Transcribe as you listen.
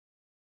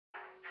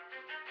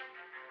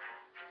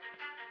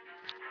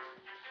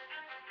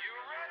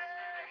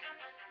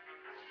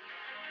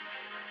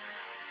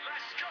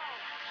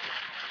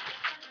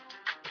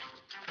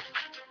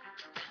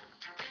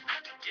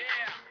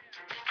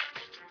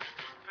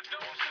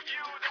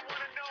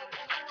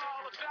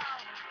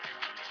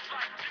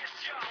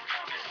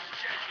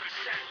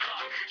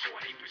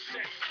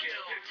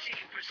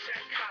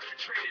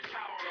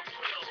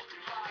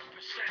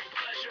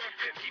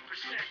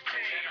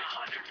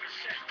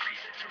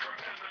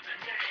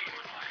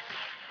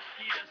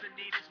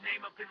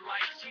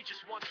he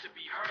just wants to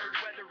be heard,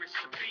 whether it's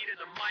the beat or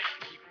the mic.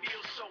 He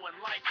feels so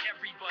unlike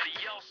everybody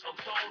else,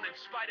 alone, in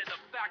spite of the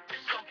fact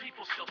that some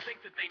people still think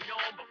that they know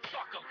him, but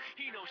fuck him,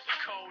 he knows the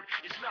code.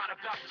 It's not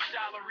about the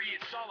salary,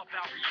 it's all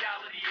about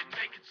reality and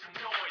making some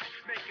noise,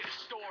 making a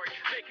story,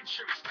 making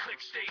sure his click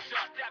stays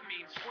up. That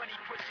means when he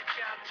puts it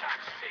down,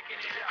 Top's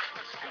picking it up.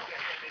 Let's go. The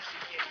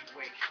energy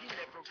anyway, he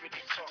never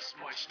really talks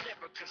much,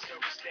 never concerned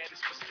with status,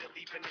 but still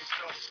even him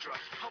starstruck.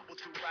 Humble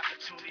through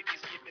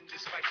opportunities given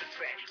despite the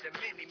fact that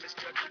many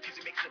misjudge because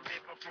he makes a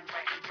living from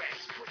writing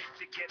raps. Put it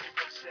together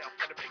himself,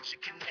 got a picture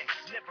connects,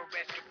 never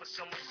asking for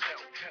someone's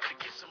help, to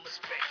get some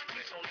respect.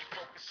 He's only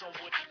focused on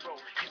what he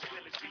wrote, his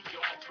will is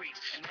beyond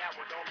reach, and now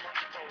it all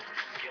unfolds.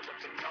 The skill of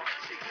an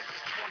artist. This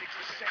is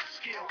 20%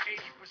 skill,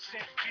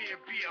 80% fear,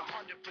 be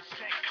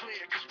 100%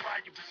 clear, cause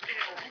Ryu was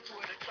ill. Who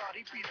would've thought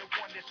he'd be the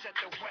one that set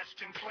the West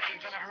in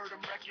flames? And I heard him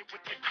wreck it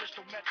with the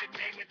crystal method,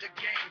 name of the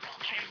game.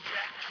 Came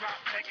back,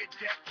 dropped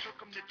Megadeth, took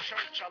him to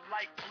church. I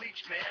like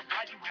Bleach, man.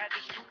 Why you had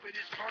the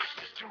stupidest verse?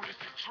 This dude is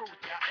the truth.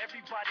 Now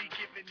everybody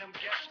giving them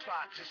guest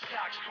spots and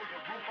stocks through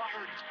the roof. I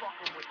heard he's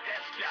fucking with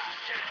that stock.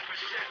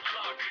 10%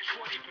 luck,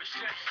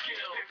 20%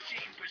 skill,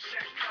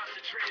 15%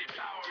 concentrated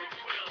power of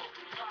will,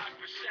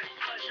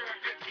 5% pleasure,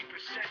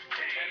 50%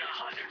 pain, and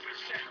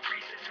 100%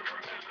 reason to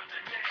remember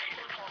the name.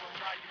 Call him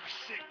Ryu, he's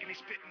sick and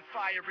he's spitting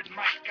fire at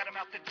Mike. Got him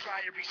out the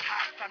dryer, he's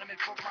hot. Found him in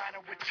Fort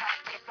Minor with top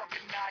for the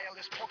fucking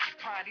nihilist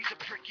porcupine. He's a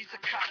prick, he's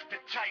a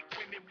cockpit type.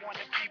 Women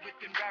wanna be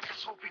within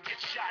rappers, hope he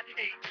gets shot. 8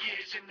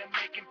 years in the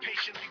making,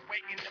 patiently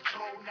waiting to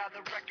blow. Now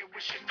the record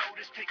with your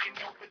notice taking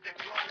over the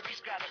globe.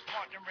 He's got a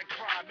partner in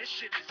crime, his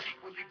shit is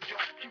equally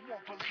dope. You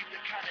won't believe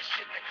the kind of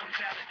shit that comes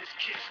out of this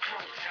kid's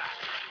throat.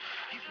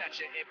 He's not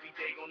your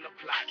everyday on the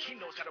block. He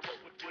knows how to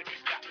work with what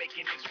he's got,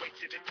 making his way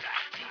to the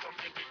top. He don't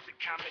think it's a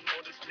comment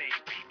on his name.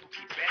 People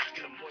keep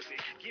asking him, was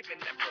it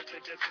given that birth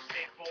that doesn't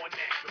stand for an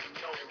acronym?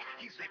 No,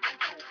 he's living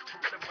proof.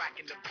 Put him rock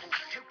in the booth.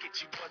 He'll get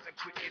you buzzing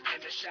quicker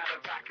than a shot of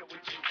vodka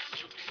with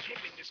juice.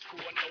 Him and his crew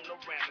are known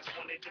around as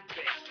one of the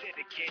best.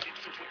 Dedicated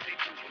to what they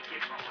do and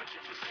give 100%.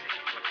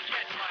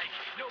 Forget Mike,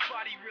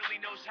 nobody really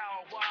knows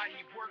how or why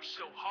he works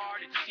so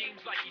hard. It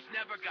seems like he's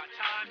never got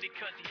time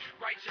because he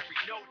writes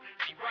every note,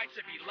 he writes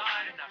every line.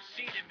 And I've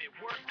seen him at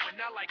work when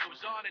that light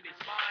goes on in his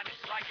mind.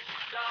 It's like a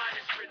design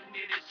is written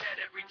in his head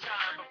every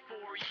time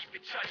before he even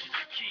touches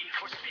a key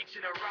or speaks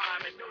in a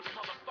rhyme. And those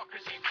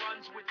motherfuckers he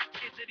runs with, the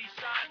kids that he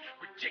signed,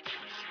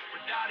 ridiculous,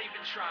 without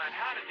even trying.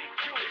 How did they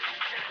do it?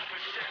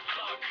 10%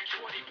 luck,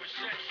 20%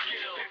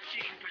 skill,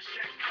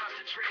 15%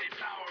 concentrated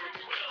power of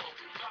will,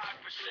 5%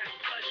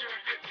 pleasure,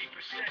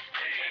 50%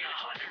 pain, and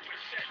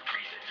 100%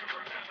 reason to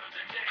remember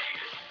the name.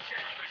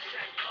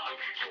 10% luck,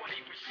 20%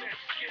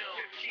 skill,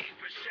 15%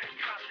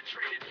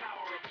 concentrated